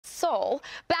So,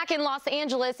 back in Los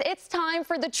Angeles, it's time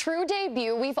for the true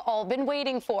debut we've all been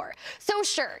waiting for. So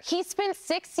sure, he spent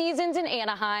 6 seasons in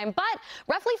Anaheim, but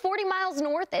roughly 40 miles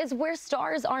north is where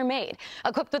stars are made.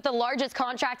 Equipped with the largest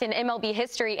contract in MLB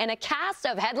history and a cast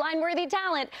of headline-worthy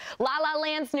talent, La La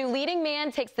Land's new leading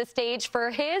man takes the stage for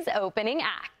his opening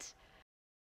act.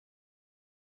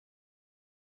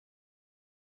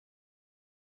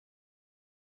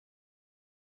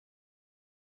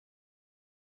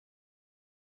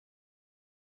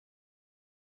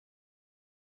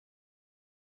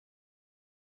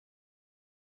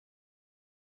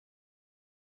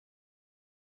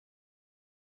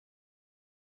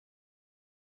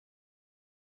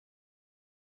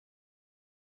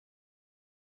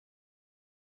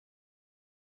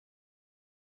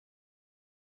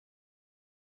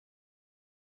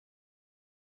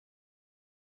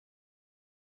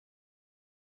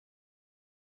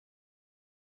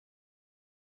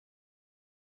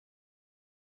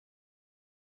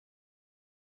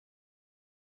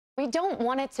 We don't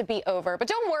want it to be over, but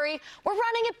don't worry, we're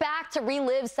running it back to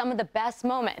relive some of the best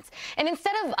moments. And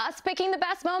instead of us picking the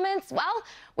best moments, well,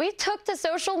 we took to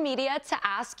social media to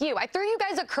ask you. I threw you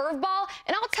guys a curveball,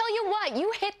 and I'll tell you what,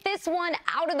 you hit this one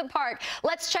out of the park.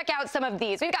 Let's check out some of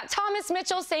these. We've got Thomas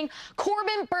Mitchell saying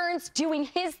Corbin Burns doing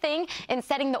his thing and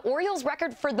setting the Orioles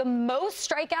record for the most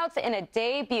strikeouts in a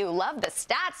debut. Love the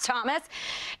stats, Thomas.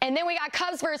 And then we got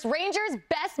Cubs versus Rangers,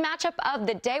 best matchup of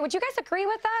the day. Would you guys agree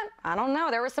with that? I don't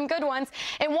know. There were some good ones.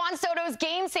 And Juan Soto's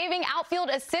game-saving outfield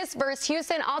assist versus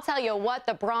Houston. I'll tell you what,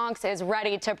 the Bronx is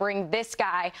ready to bring this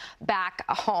guy back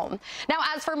home. Now,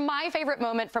 as for my favorite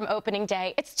moment from opening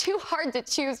day, it's too hard to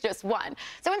choose just one.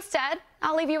 So instead,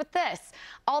 I'll leave you with this.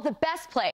 All the best plays